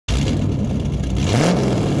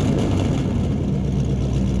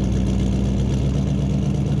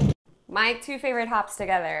My two favorite hops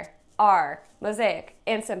together are Mosaic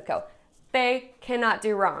and Simcoe. They cannot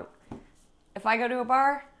do wrong. If I go to a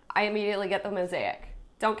bar, I immediately get the Mosaic.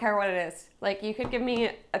 Don't care what it is. Like, you could give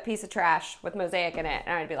me a piece of trash with Mosaic in it,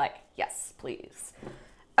 and I'd be like, yes, please.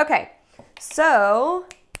 Okay, so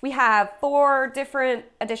we have 4 different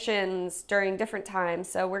additions during different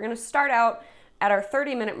times. So we're gonna start out at our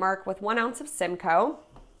 30-minute mark with 1 ounce of Simcoe.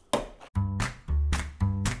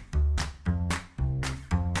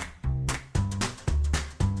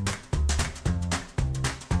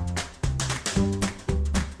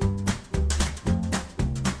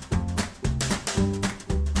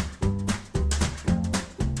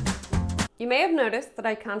 You may have noticed that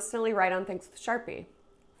I constantly write on things with Sharpie.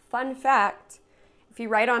 Fun fact, if you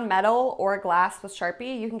write on metal or glass with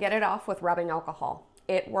Sharpie, you can get it off with rubbing alcohol.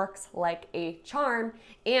 It works like a charm.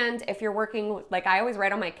 And if you're working, like I always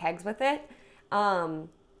write on my kegs with it, and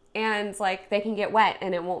like they can get wet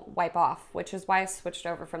and it won't wipe off, which is why I switched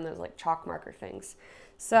over from those like chalk marker things.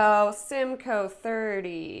 So Simcoe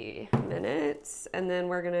 30 minutes, and then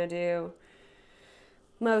we're gonna do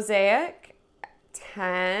Mosaic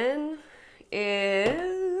 10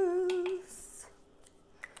 is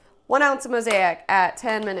 1 ounce of Mosaic at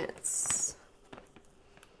 10 minutes.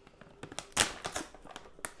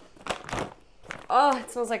 Oh,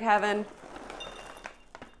 it smells like heaven.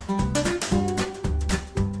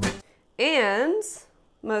 And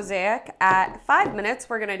Mosaic at 5 minutes,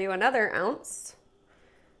 we're gonna do another ounce.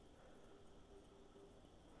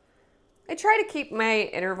 I try to keep my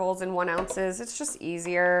intervals in 1 ounces. It's just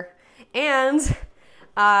easier. And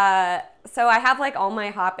so I have like all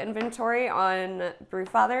my hop inventory on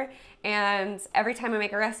Brewfather, and every time I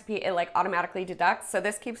make a recipe, it like automatically deducts. So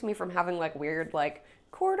this keeps me from having like weird like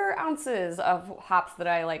 1/4 ounces of hops that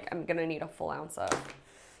I'm gonna need a full ounce of.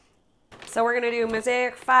 So we're gonna do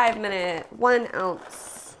Mosaic 5 minute, 1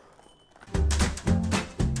 ounce.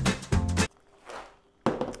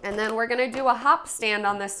 And then we're gonna do a hop stand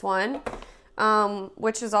on this one,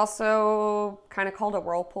 which is also kind of called a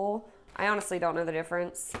whirlpool. I honestly don't know the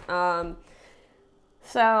difference.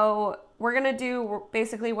 So we're gonna do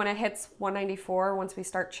basically when it hits 194, once we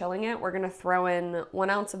start chilling it, we're gonna throw in 1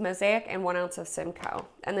 ounce of Mosaic and 1 ounce of Simcoe,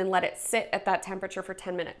 and then let it sit at that temperature for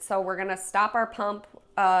 10 minutes. So we're gonna stop our pump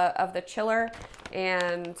of the chiller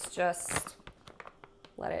and just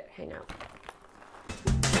let it hang out.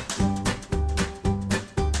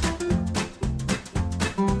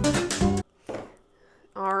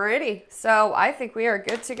 Alrighty, so I think we are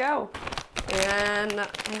good to go. And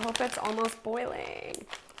I hope it's almost boiling.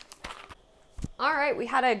 All right, we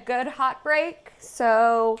had a good hot break.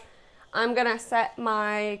 So I'm gonna set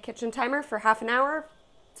my kitchen timer for half an hour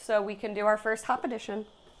so we can do our first hop addition.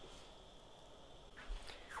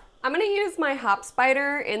 I'm gonna use my hop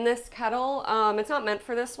spider in this kettle. It's not meant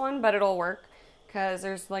for this one, but it'll work because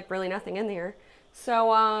there's like really nothing in there.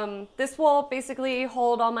 So this will basically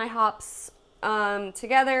hold all my hops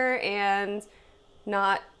together and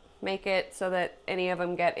not make it so that any of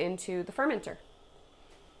them get into the fermenter.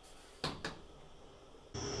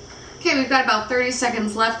 Okay, we've got about 30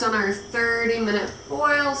 seconds left on our 30-minute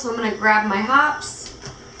boil, so I'm gonna grab my hops.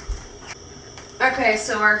 Okay,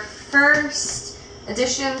 so our first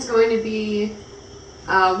addition is going to be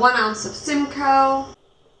 1 ounce of Simcoe.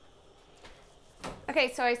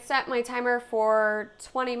 Okay, so I set my timer for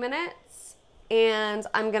 20 minutes, and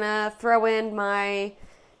I'm gonna throw in my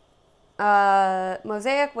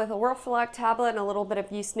Mosaic with a Whirlfloc tablet and a little bit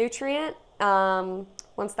of yeast nutrient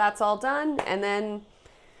once that's all done. And then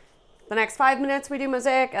the next 5 minutes we do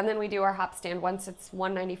Mosaic, and then we do our hop stand once it's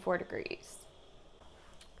 194 degrees.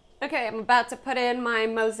 Okay, I'm about to put in my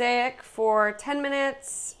Mosaic for 10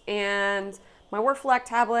 minutes and my Whirlfloc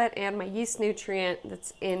tablet and my yeast nutrient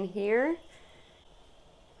that's in here.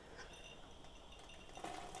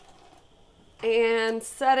 And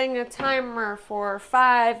setting a timer for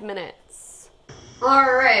 5 minutes.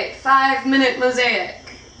 All right, 5-minute Mosaic.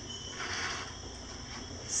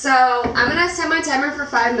 So I'm gonna set my timer for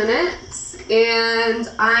 5 minutes, and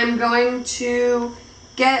I'm going to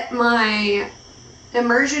get my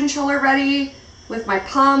immersion chiller ready with my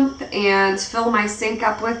pump and fill my sink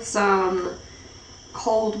up with some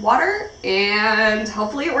cold water, and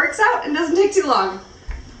hopefully it works out and doesn't take too long.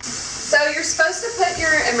 So you're supposed to put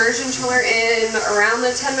your immersion chiller in around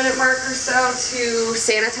the 10-minute mark or so to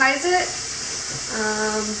sanitize it,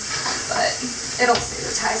 but it'll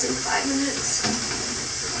sanitize in 5 minutes.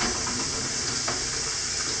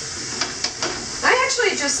 I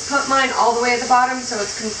actually just put mine all the way at the bottom so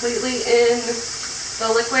it's completely in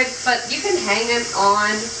the liquid, but you can hang it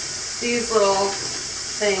on these little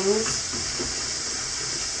things.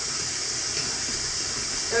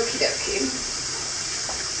 Okie dokie.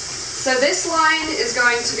 So this line is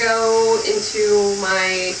going to go into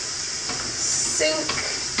my sink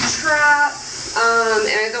trap, and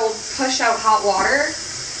it'll push out hot water.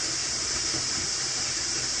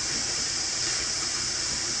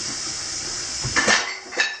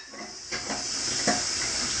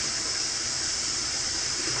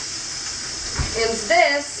 And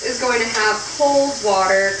this is going to have cold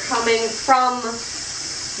water coming from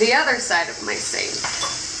the other side of my sink.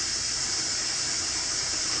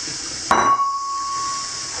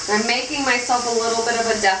 I'm making myself a little bit of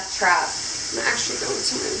a death trap. I'm actually going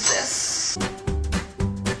to move this.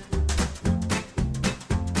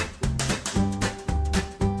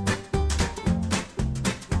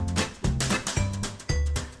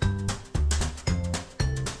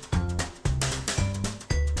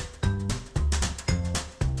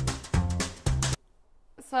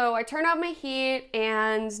 So I turned off my heat,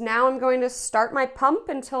 and now I'm going to start my pump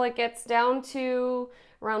until it gets down to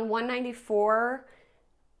around 194,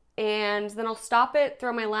 and then I'll stop it,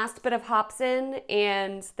 throw my last bit of hops in,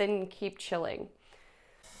 and then keep chilling.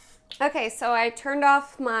 Okay, so I turned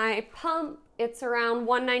off my pump. It's around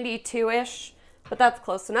 192-ish, but that's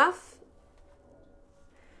close enough.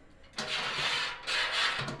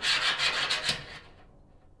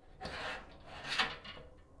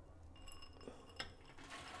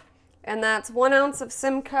 And that's 1 ounce of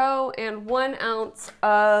Simcoe and 1 ounce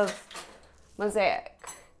of Mosaic.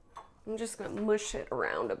 I'm just gonna mush it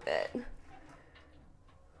around a bit.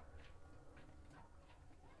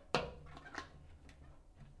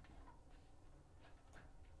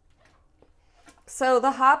 So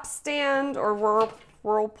the hop stand or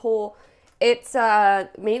whirlpool, it's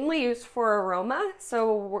mainly used for aroma.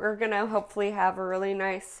 So we're gonna hopefully have a really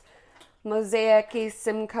nice Mosaic-y,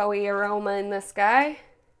 Simcoe-y aroma in this guy.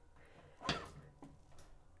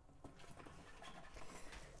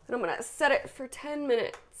 I'm gonna set it for 10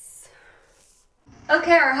 minutes.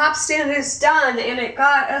 Okay, our hop stand is done, and it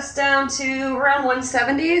got us down to around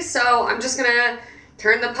 170, so I'm just gonna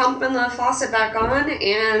turn the pump and the faucet back on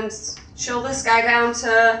and chill this guy down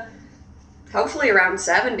to hopefully around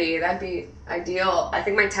 70. That'd be ideal. I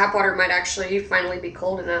think my tap water might actually finally be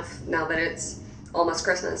cold enough now that it's almost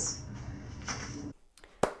Christmas.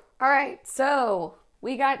 All right, so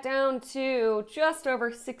we got down to just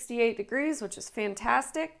over 68 degrees, which is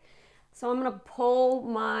fantastic. So I'm gonna pull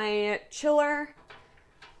my chiller.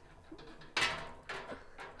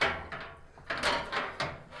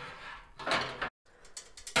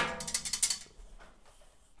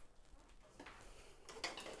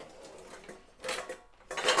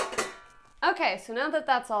 Okay, so now that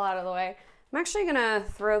that's all out of the way, I'm actually gonna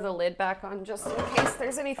throw the lid back on just in case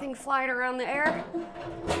there's anything flying around the air.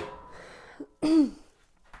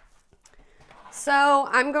 So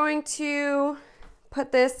I'm going to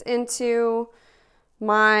put this into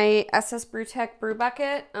my SS Brewtech brew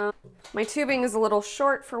bucket. My tubing is a little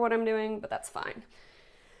short for what I'm doing, but that's fine.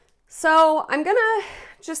 So I'm gonna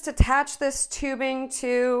just attach this tubing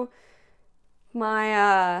to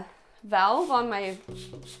my valve on my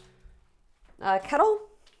kettle.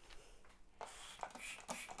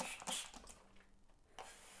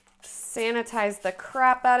 Sanitize the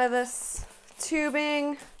crap out of this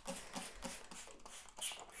tubing.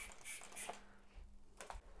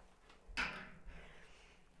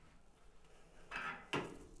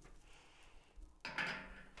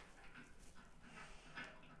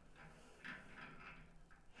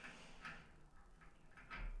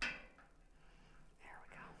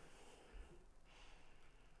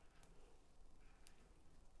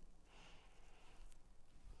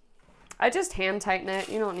 I just hand tighten it.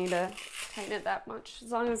 You don't need to tighten it that much,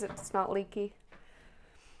 as long as it's not leaky.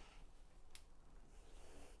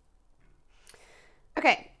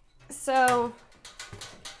 Okay, so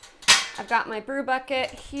I've got my brew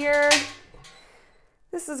bucket here.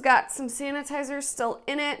 This has got some sanitizer still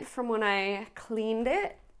in it from when I cleaned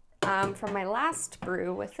it from my last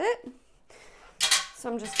brew with it. So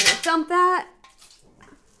I'm just gonna dump that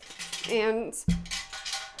and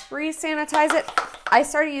re-sanitize it. I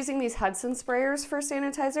started using these Hudson sprayers for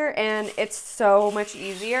sanitizer, and it's so much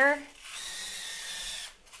easier.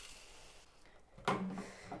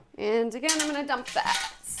 And again, I'm gonna dump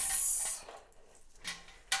that.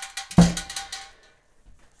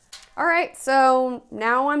 All right, so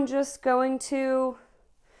now I'm just going to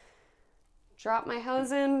drop my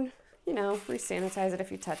hose in, you know, re-sanitize it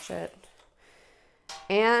if you touch it,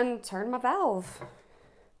 and turn my valve.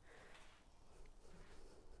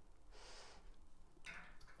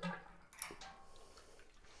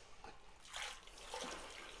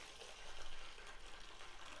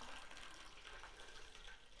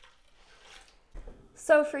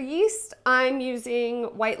 So for yeast, I'm using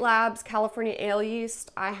White Labs California Ale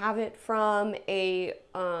yeast. I have it from a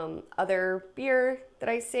other beer that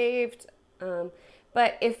I saved.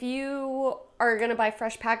 But if you are gonna buy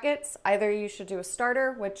fresh packets, either you should do a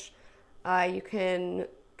starter, which you can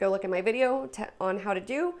go look at my video on how to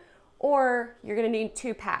do, or you're gonna need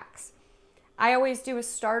 2 packs. I always do a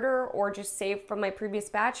starter or just save from my previous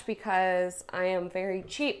batch because I am very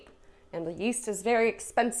cheap and the yeast is very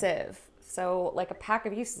expensive. So like a pack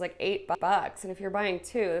of yeast is like $8, and if you're buying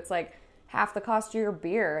 2, it's like half the cost of your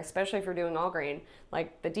beer, especially if you're doing all grain.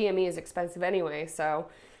 Like the DME is expensive anyway, so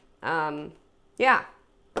yeah,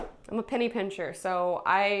 I'm a penny pincher. So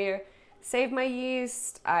I save my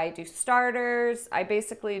yeast, I do starters, I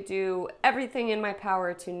basically do everything in my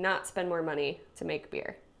power to not spend more money to make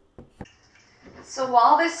beer. So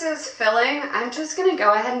while this is filling, I'm just gonna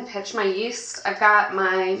go ahead and pitch my yeast. I've got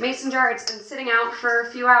my mason jar, it's been sitting out for a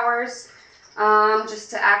few hours.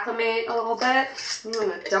 Just to acclimate a little bit. I'm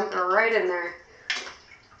gonna dump it right in there.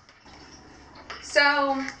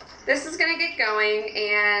 So this is gonna get going,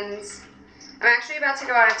 and I'm actually about to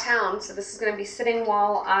go out of town, so this is gonna be sitting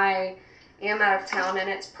while I am out of town, and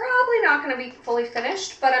it's probably not gonna be fully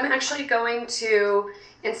finished, but I'm actually going to,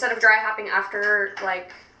 instead of dry hopping after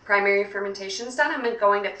like primary fermentation's done, I'm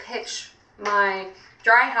going to pitch my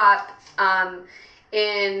dry hop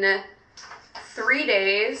in 3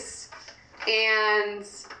 days. And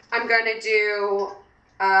I'm going to do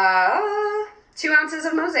 2 ounces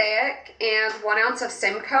of Mosaic and 1 ounce of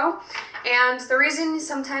Simcoe. And the reason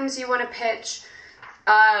sometimes you want to pitch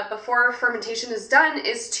before fermentation is done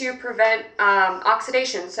is to prevent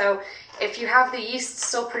oxidation. So if you have the yeast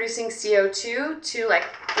still producing CO2 to like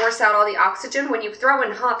force out all the oxygen, when you throw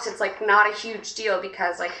in hops, it's like not a huge deal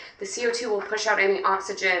because like the CO2 will push out any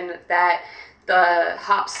oxygen that the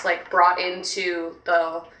hops like brought into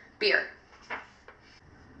the beer.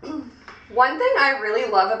 One thing I really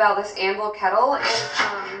love about this Anvil kettle is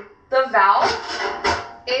the valve.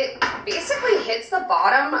 It basically hits the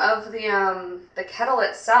bottom of the kettle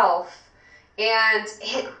itself, and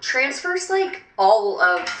it transfers like all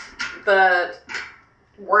of the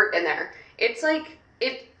wort in there. It's like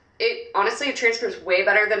it honestly it transfers way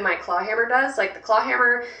better than my claw hammer does. Like the claw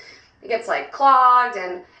hammer, it gets like clogged,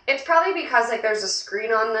 and it's probably because like there's a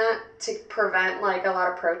screen on that to prevent like a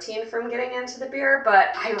lot of protein from getting into the beer, but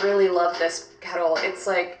I really love this kettle. It's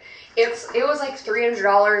like it was like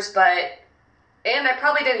 $300, and I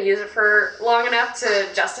probably didn't use it for long enough to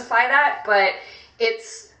justify that, but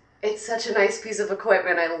it's such a nice piece of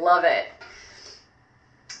equipment. I love it.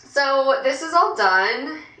 So this is all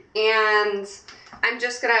done, and I'm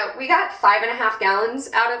just gonna, we got 5.5 gallons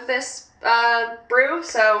out of this brew,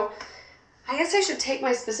 so I guess I should take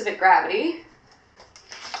my specific gravity.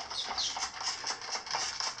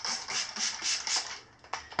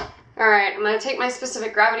 All right, I'm gonna take my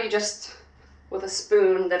specific gravity just with a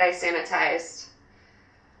spoon that I sanitized,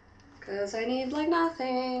 because I need like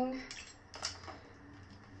nothing.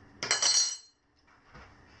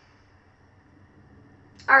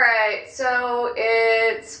 All right, so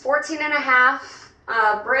it's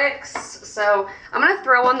 14.5 bricks. So I'm gonna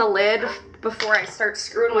throw on the lid before I start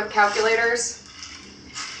screwing with calculators.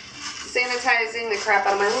 Sanitizing the crap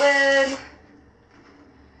out of my lid.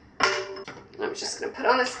 I'm just gonna put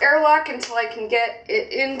on this airlock until I can get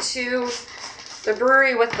it into the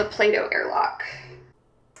brewery with the Play-Doh airlock.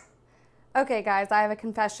 Okay guys, I have a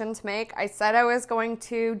confession to make. I said I was going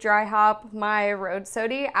to dry hop my road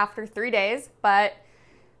Sodie after 3 days, but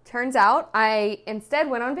turns out I instead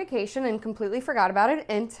went on vacation and completely forgot about it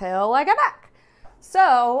until I got back.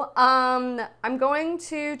 So, I'm going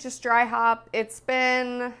to just dry hop. It's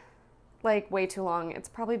been like way too long. It's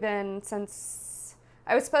probably been since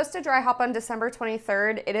I was supposed to dry hop on December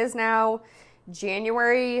 23rd. It is now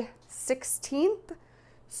January 16th.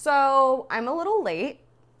 So I'm a little late.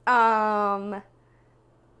 And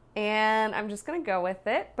I'm just gonna go with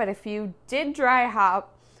it. But if you did dry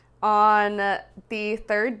hop on the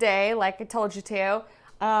 3rd day, like I told you to,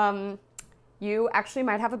 you actually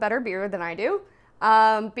might have a better beer than I do.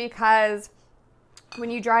 Because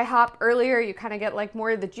when you dry hop earlier, you kind of get like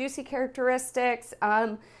more of the juicy characteristics.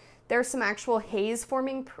 There's some actual haze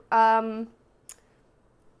forming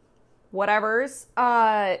whatevers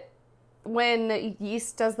when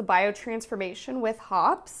yeast does the biotransformation with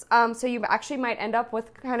hops. So you actually might end up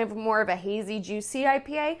with kind of more of a hazy, juicy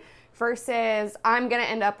IPA versus I'm going to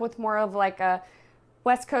end up with more of like a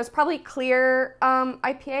West Coast, probably clear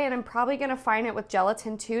IPA, and I'm probably going to fine it with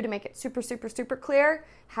gelatin too to make it super, super, super clear.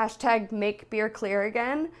 Hashtag make beer clear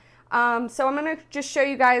again. So I'm going to just show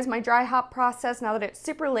you guys my dry hop process now that it's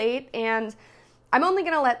super late, and I'm only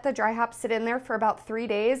gonna let the dry hop sit in there for about 3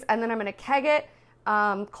 days, and then I'm gonna keg it,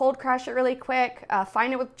 cold crush it really quick,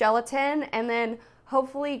 find it with gelatin, and then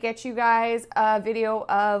hopefully get you guys a video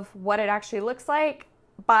of what it actually looks like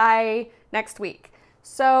by next week.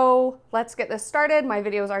 So let's get this started. My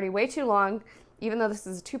video is already way too long, even though this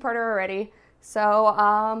is a two-parter already. So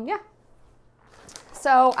yeah.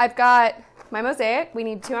 So I've got my mosaic. We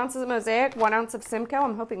need 2 ounces of mosaic, 1 ounce of Simcoe.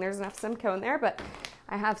 I'm hoping there's enough Simcoe in there, but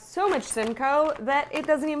I have so much Simcoe that it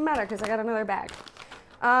doesn't even matter because I got another bag.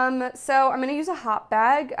 So I'm going to use a hop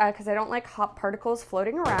bag because I don't like hop particles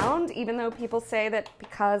floating around, even though people say that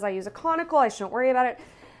because I use a conical, I shouldn't worry about it.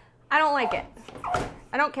 I don't like it.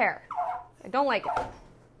 I don't care. I don't like it.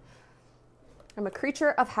 I'm a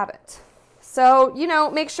creature of habit. So, you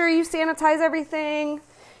know, make sure you sanitize everything.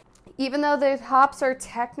 Even though the hops are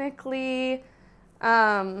technically,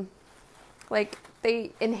 like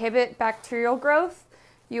they inhibit bacterial growth,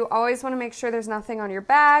 you always want to make sure there's nothing on your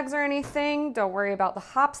bags or anything. Don't worry about the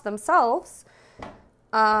hops themselves.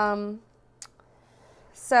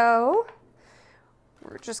 So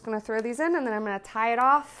we're just going to throw these in, and then I'm going to tie it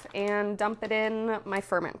off and dump it in my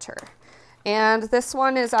fermenter. And this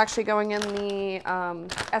one is actually going in the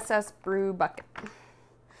SS Brew bucket.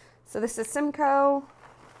 So this is Simcoe.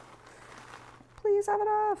 Please have it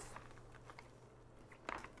off.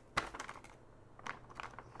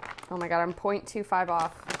 Oh my god, I'm 0.25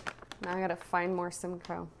 off. Now I gotta find more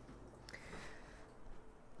Simcoe.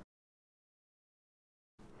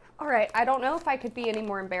 All right, I don't know if I could be any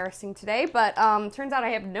more embarrassing today, but turns out I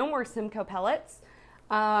have no more Simcoe pellets.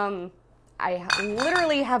 I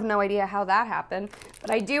literally have no idea how that happened, but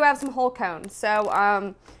I do have some whole cones. So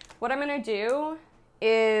what I'm gonna do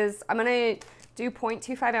is I'm gonna do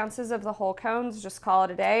 0.25 ounces of the whole cones, just call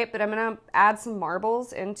it a day, but I'm gonna add some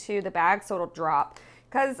marbles into the bag so it'll drop.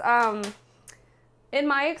 Because in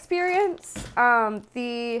my experience,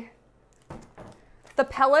 the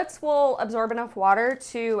pellets will absorb enough water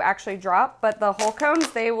to actually drop, but the whole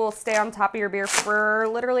cones, they will stay on top of your beer for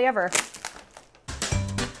literally ever.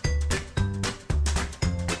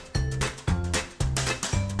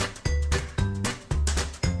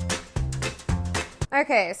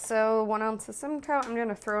 Okay, so 1 ounce of Simcoe. I'm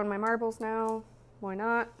gonna throw in my marbles now. Why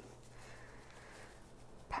not?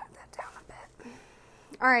 Pat that down a bit.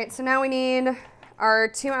 All right, so now we need our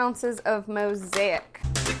 2 ounces of mosaic.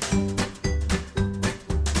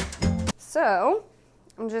 So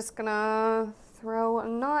I'm just gonna throw a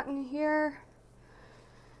knot in here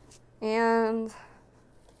and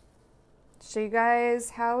show you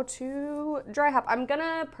guys how to dry hop. I'm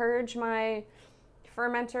gonna purge my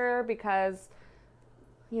fermenter because,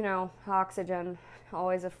 you know, oxygen,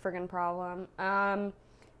 always a friggin' problem.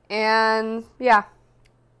 And yeah,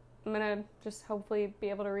 I'm gonna just hopefully be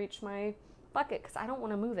able to reach my bucket because I don't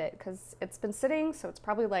want to move it because it's been sitting, so it's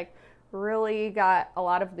probably like really got a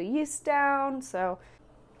lot of the yeast down. So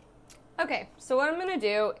okay, so what I'm gonna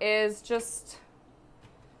do is just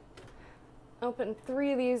open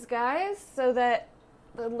 3 of these guys so that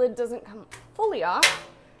the lid doesn't come fully off,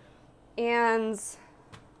 and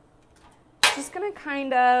just gonna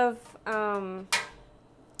kind of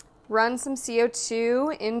run some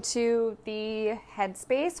CO2 into the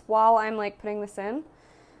headspace while I'm like putting this in.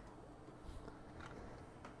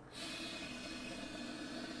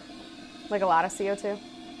 Like a lot of CO2.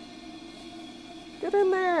 Get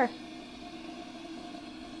in there.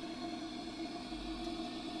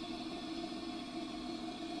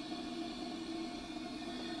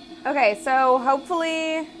 Okay, so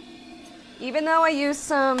hopefully, even though I use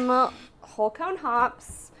some whole cone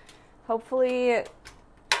hops, hopefully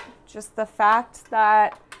just the fact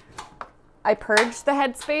that I purged the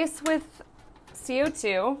headspace with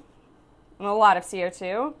CO2, and a lot of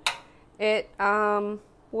CO2, it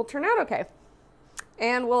will turn out okay.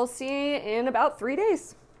 And we'll see in about 3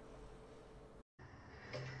 days.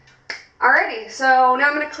 Alrighty, so now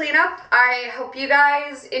I'm going to clean up. I hope you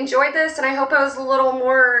guys enjoyed this, and I hope I was a little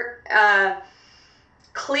more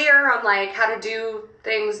clear on like how to do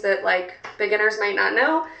things that like beginners might not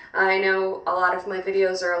know. I know a lot of my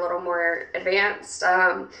videos are a little more advanced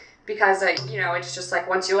because you know, it's just like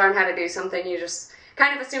once you learn how to do something, you just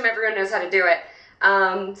kind of assume everyone knows how to do it.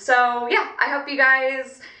 So yeah, I hope you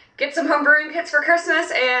guys get some home brewing kits for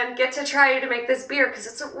Christmas and get to try to make this beer because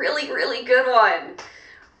it's a really, really good one.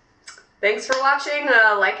 Thanks for watching.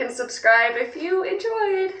 Like and subscribe if you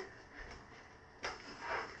enjoyed.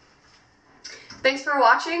 Thanks for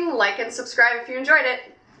watching. Like and subscribe if you enjoyed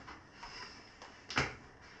it.